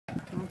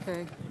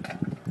Okay.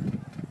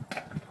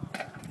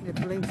 It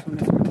blinks when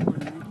it's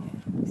recording it.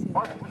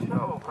 Marching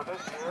show for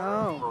this year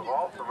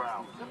revolves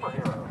around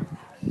superheroes.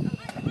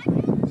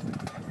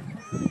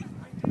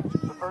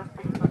 The first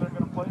piece that they're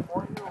going to play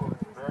for you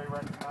is very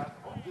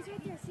recognizable. He's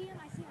right there. See him?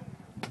 I see him.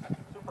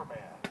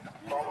 Superman,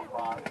 followed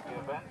by the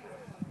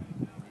Avengers.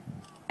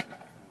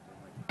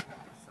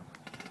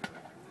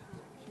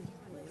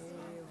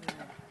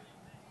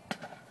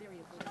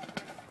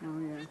 Oh,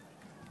 yeah.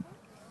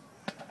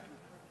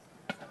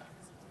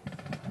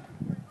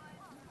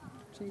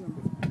 See him.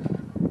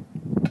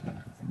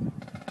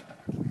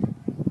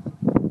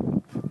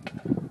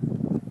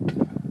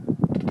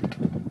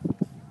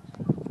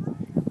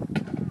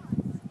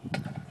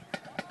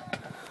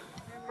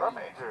 Drum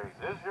Majors,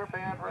 is your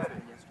band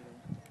ready?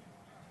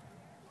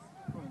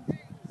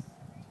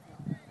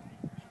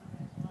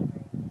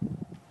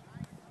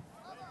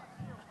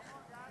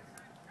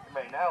 You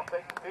may now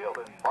take the field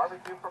in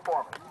barbecue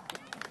performance.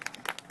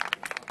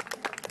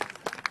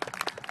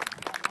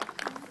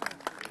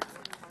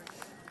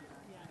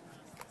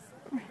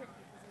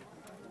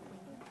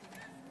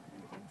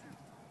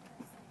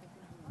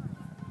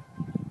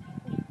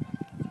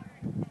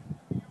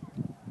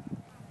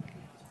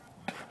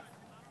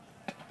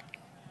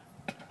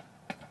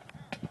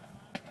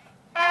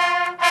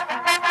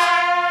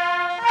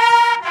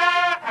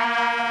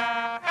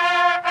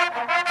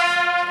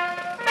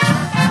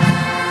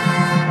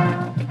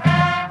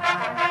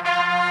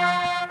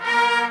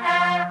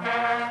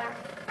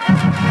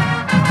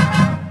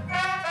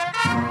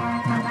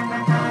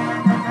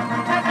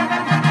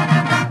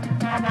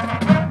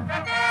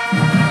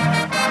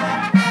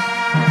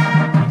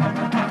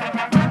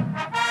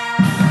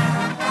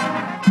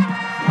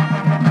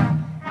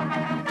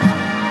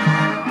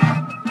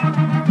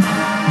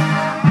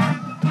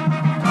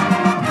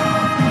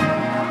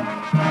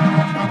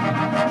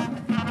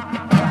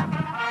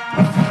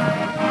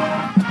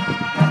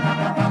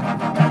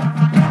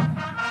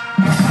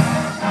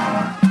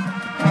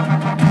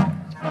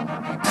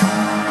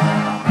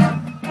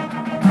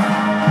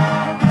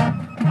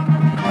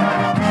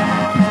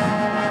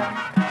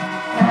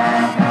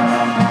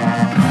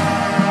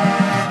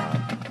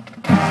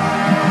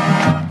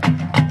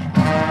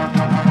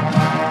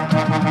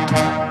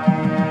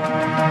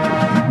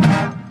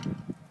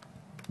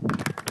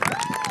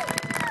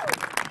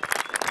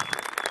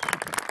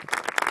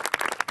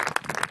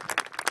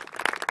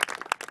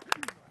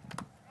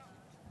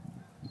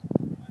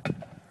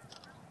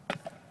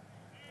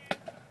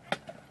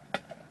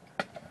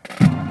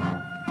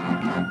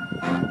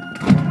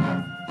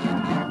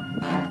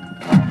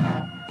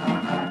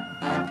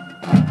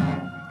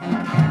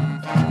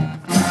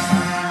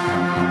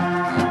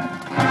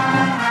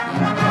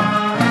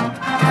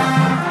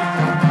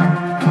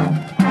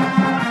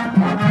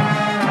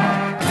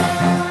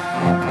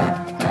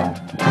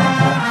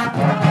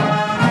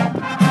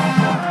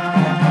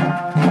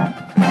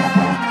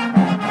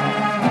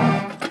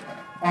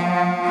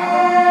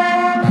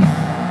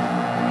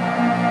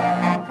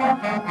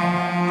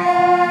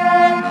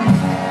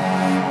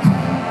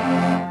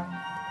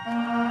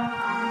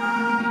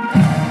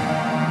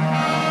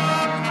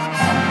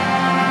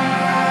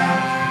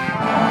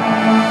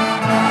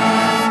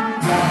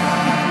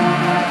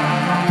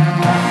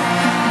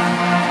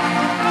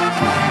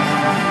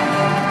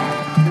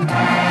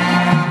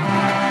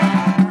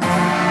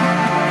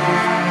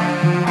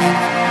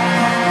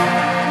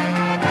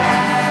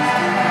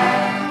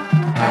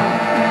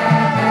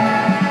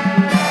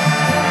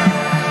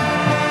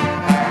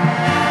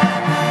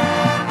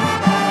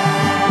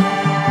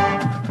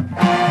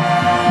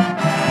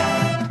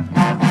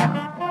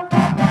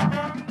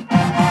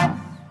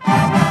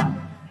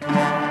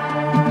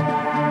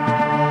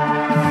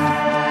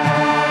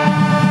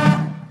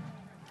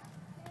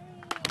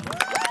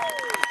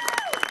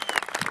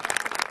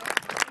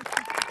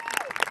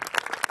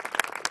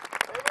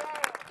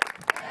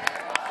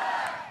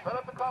 Set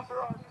up the concert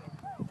on.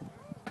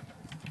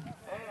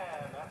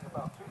 And that's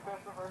about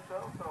 2/5 of our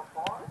show so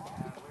far.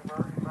 And we've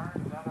already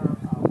learned another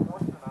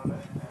portion of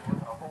it. And we're going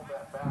to hold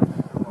that back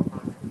until our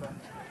first set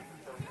to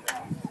show you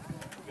that.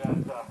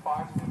 We've got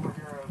 5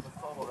 superheroes in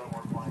total that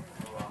we're going to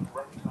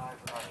recognize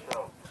in our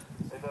show.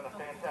 They've done a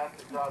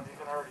fantastic job. You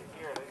can already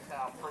hear they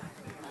sound pretty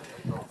seasoned.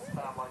 They don't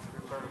sound like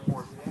their third or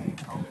fourth game,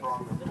 how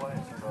strong they're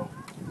playing. So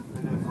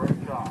they did a great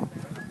job.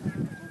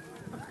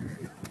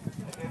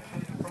 Again,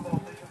 promo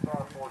tickets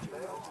are for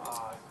sale.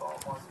 I saw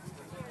one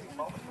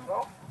moments ago,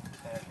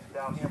 and she's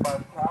down here by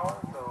the tower.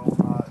 So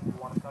if you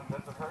want to come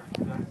visit her, you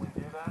can definitely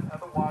do that.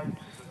 Otherwise, you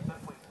can just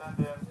simply send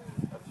in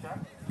a check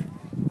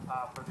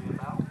for the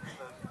amount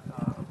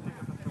of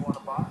tickets that you want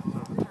to buy. So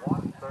if it's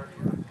 130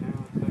 or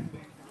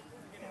 260,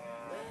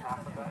 and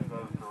half of that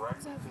goes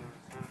directly to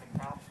student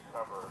accounts to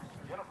cover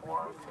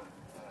uniforms and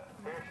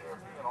fair share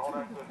fee and all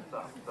that good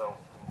stuff. So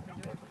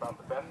it's about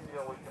the best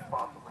deal we can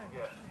possibly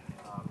get.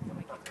 You're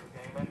going to come to the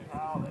game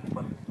anyhow,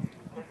 anybody can use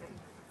your tickets.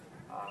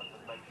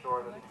 Just make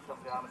sure that you come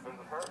down and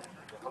visit her, and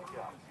she'll hook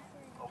you up.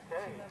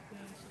 Okay,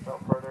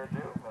 without further ado,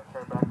 I'm going to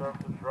turn it back over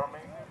to the drum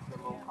major and get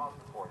a little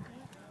concert for you.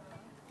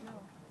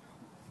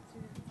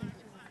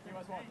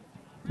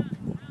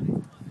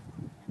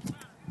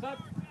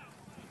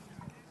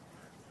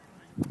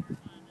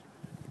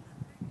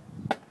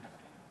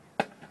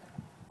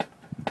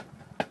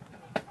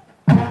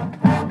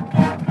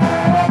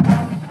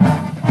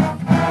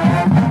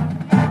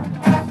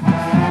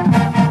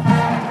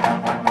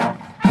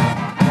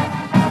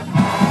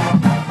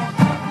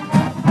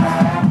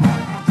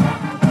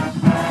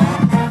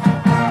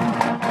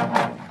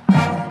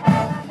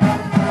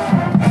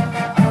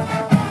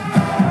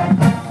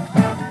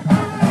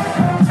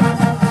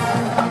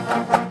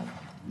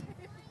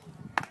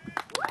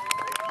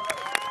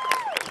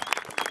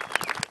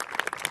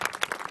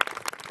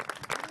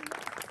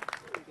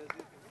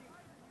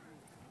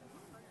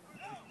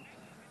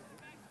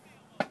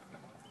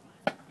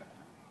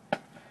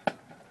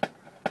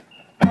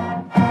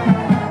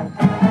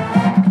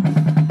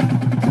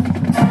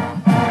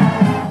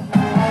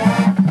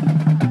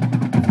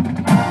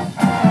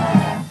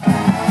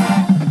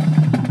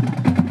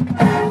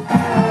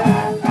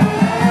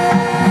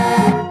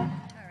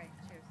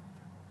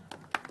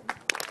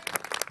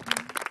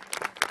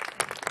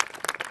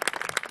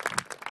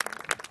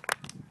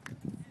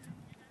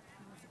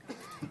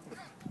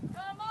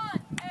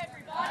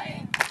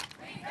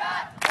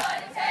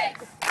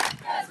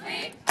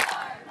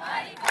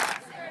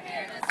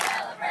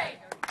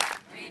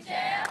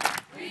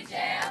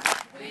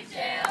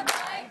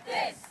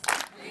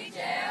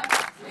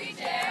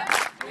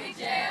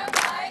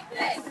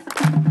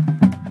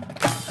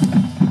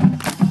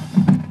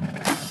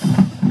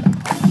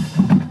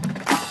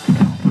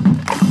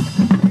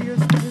 You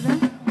used to do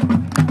that?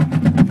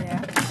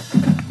 Yeah.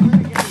 Where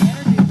did you get the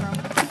energy from?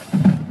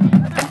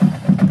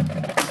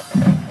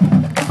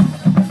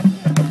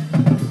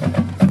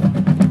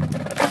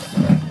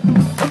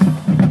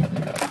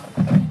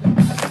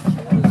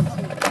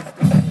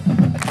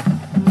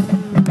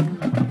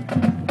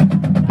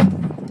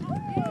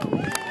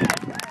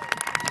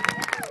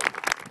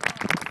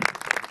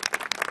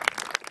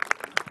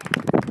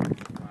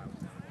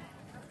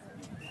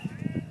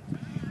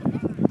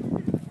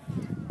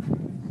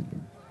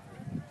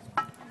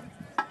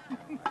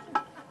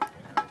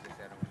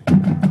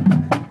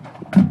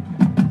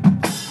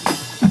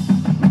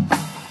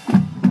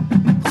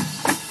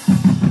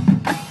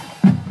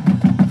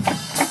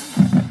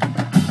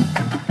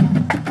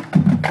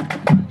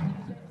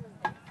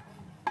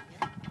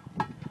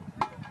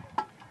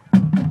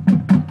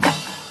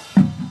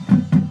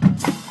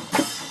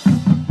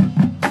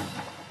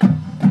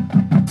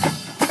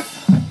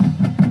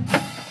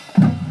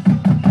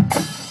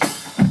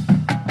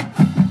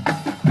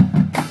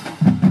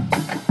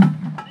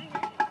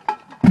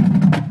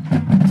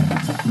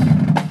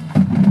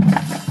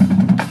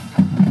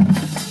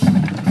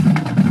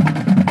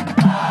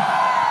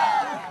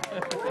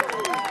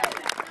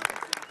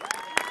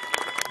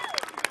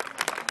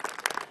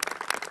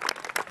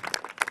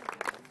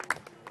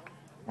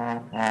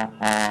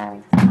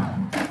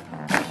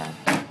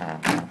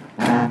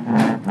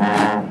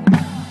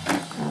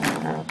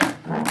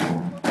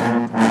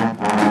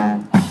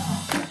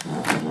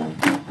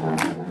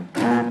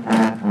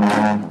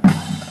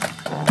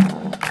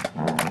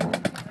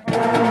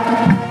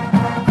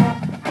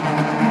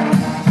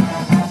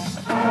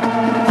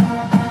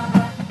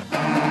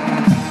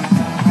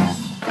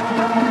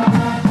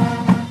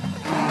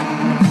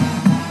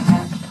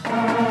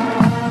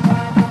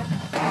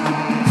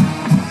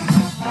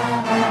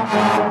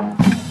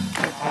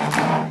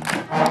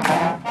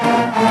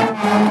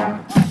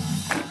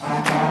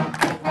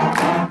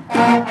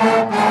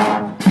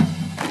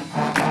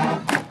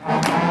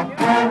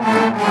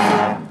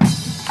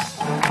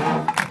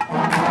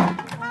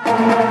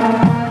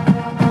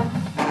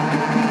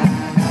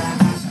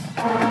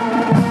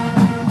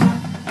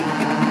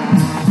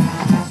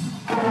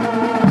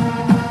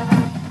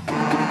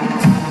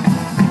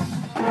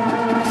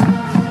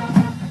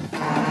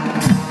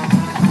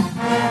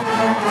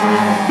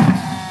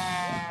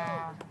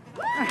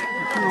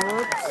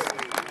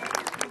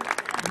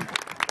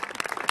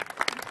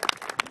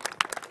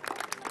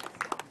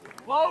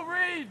 Low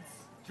reads!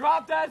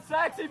 Drop that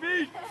sexy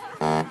beat!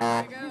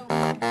 There you go.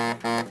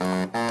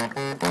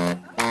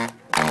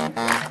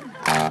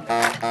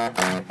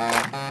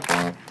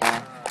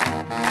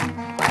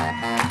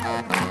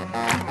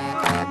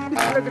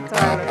 Look at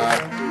Tyler.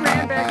 He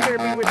ran back there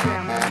to be with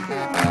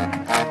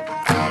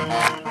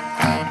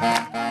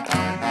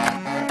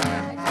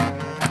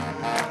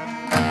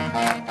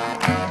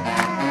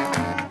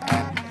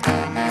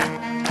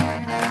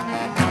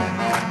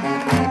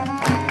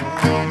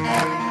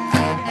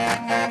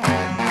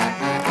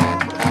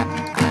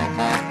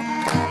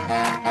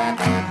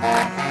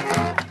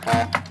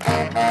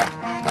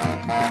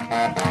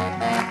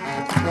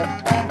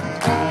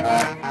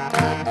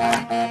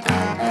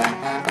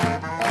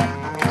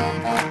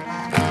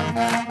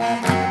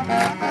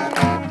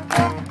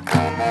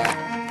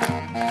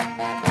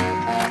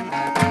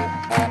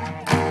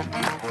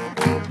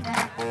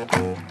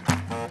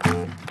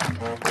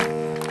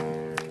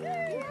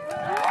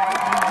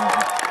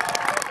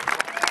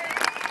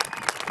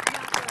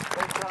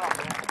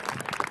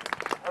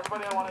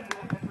Everybody, I want to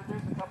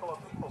introduce a couple of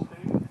people to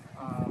you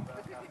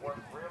that have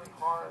worked really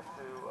hard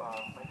to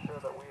make sure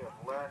that we have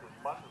learned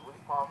as much as we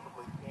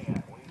possibly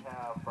can. We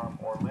have from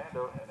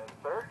Orlando in his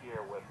third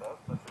year with us,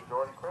 Mr.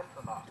 Jordan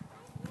Christenot.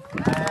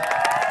 He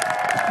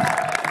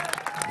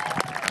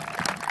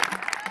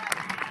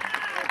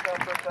has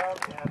done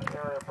in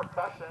area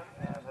percussion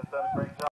and has done a great job.